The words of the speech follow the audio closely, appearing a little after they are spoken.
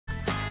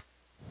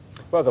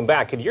Welcome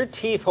back. Could your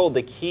teeth hold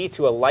the key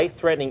to a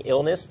life-threatening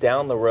illness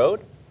down the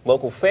road?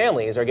 Local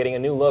families are getting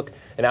an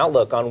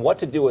outlook on what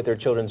to do with their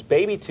children's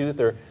baby tooth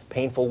or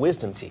painful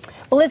wisdom teeth.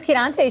 Well, Liz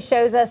Quirante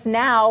shows us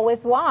now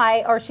with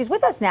why, or she's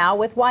with us now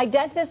with why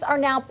dentists are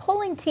now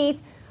pulling teeth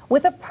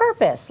with a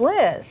purpose.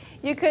 Liz.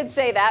 You could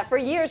say that. For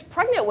years,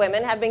 pregnant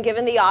women have been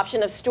given the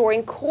option of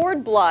storing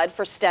cord blood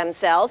for stem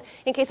cells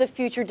in case of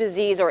future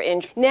disease or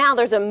injury. Now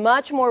there's a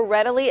much more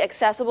readily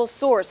accessible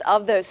source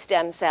of those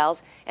stem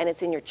cells, and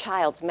it's in your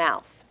child's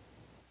mouth.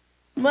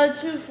 My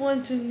tooth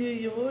went to New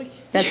York.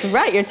 That's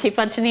right, your teeth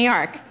went to New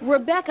York.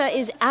 Rebecca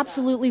is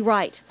absolutely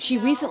right. She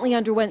recently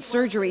underwent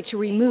surgery to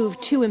remove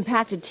 2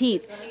 impacted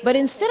teeth, but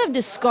instead of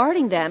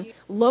discarding them,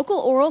 local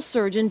oral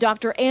surgeon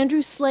Dr.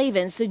 Andrew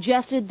Slavin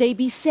suggested they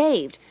be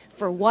saved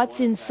for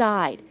what's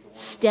inside,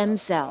 stem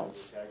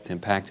cells.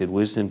 Impacted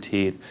wisdom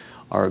teeth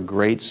are a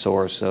great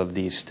source of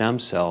these stem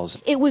cells.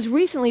 It was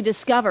recently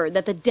discovered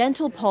that the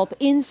dental pulp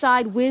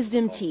inside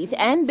wisdom teeth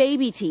and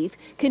baby teeth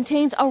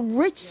contains a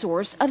rich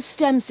source of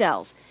stem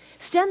cells.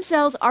 Stem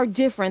cells are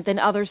different than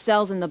other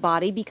cells in the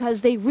body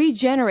because they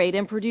regenerate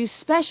and produce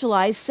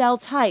specialized cell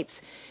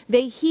types.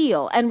 They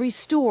heal and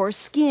restore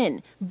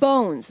skin,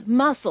 bones,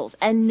 muscles,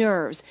 and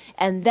nerves.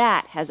 And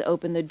that has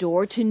opened the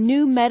door to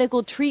new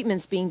medical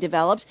treatments being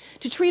developed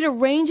to treat a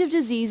range of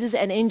diseases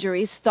and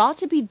injuries thought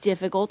to be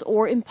difficult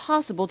or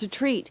impossible to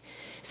treat.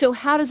 So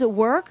how does it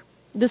work?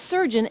 The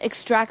surgeon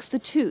extracts the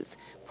tooth,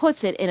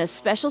 puts it in a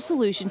special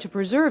solution to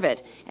preserve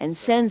it, and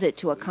sends it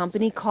to a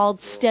company called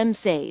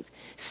StemSave.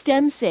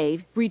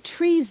 StemSave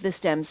retrieves the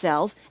stem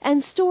cells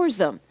and stores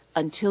them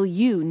until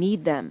you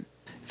need them.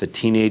 If a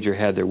teenager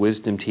had their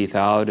wisdom teeth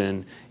out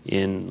and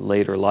in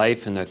later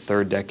life, in their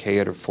 3rd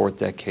decade or 4th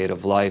decade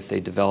of life, they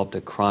developed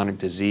a chronic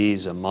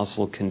disease, a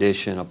muscle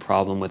condition, a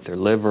problem with their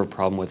liver, a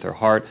problem with their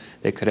heart,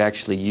 they could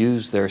actually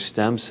use their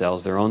stem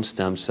cells, their own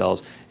stem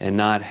cells, and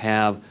not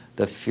have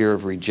the fear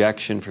of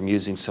rejection from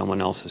using someone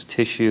else's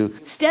tissue.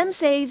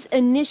 StemSave's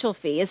initial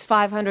fee is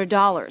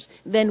 $500,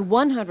 then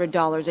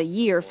 $100 a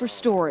year for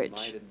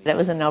storage. It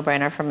was a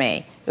no-brainer for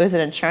me. It was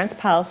an insurance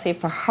policy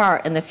for her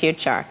in the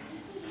future.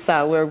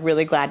 So we're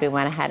really glad we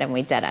went ahead and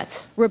we did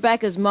it.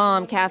 Rebecca's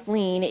mom,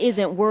 Kathleen,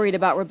 isn't worried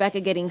about Rebecca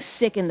getting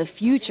sick in the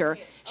future.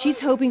 She's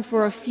hoping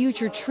for a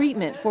future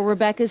treatment for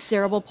Rebecca's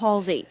cerebral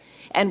palsy.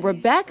 And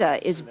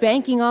Rebecca is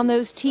banking on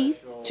those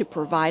teeth to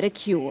provide a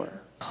cure.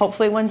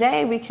 Hopefully one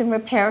day we can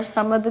repair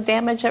some of the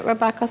damage that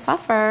Rebecca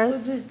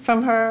suffers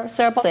from her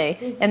cerebral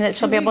palsy, and that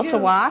she'll be able to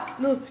walk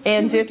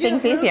and do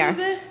things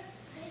easier.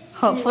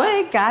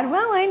 Hopefully, God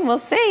willing, we'll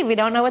see. We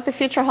don't know what the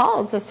future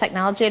holds as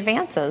technology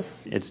advances.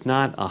 It's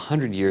not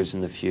 100 years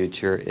in the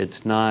future.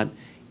 It's not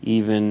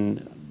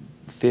even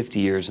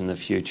 50 years in the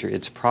future.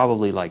 It's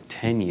probably like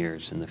 10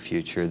 years in the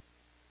future.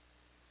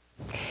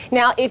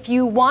 Now, if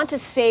you want to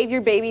save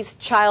your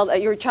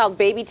child's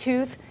baby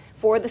tooth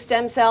for the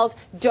stem cells,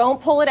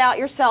 don't pull it out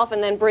yourself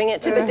and then bring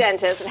it to the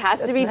dentist. It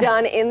has to be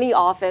done in the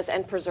office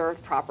and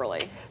preserved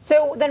properly.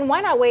 So then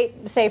why not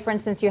wait, say for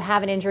instance you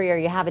have an injury or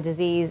you have a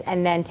disease,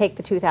 and then take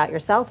the tooth out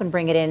yourself and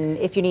bring it in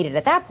if you need it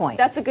at that point?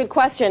 That's a good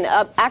question.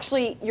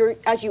 Actually,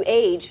 as you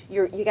age,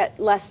 you get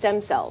less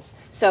stem cells.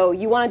 So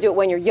you want to do it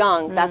when you're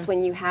young. That's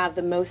when you have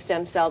the most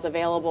stem cells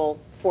available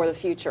for the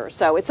future.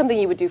 So it's something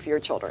you would do for your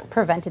children.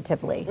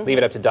 Preventatively. Leave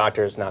it up to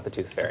doctors, not the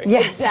tooth fairy.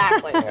 Yes.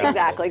 Exactly.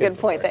 Exactly. Good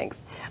point.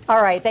 Thanks.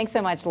 All right. Thanks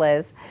so much,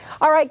 Liz.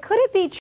 All right. Could it be true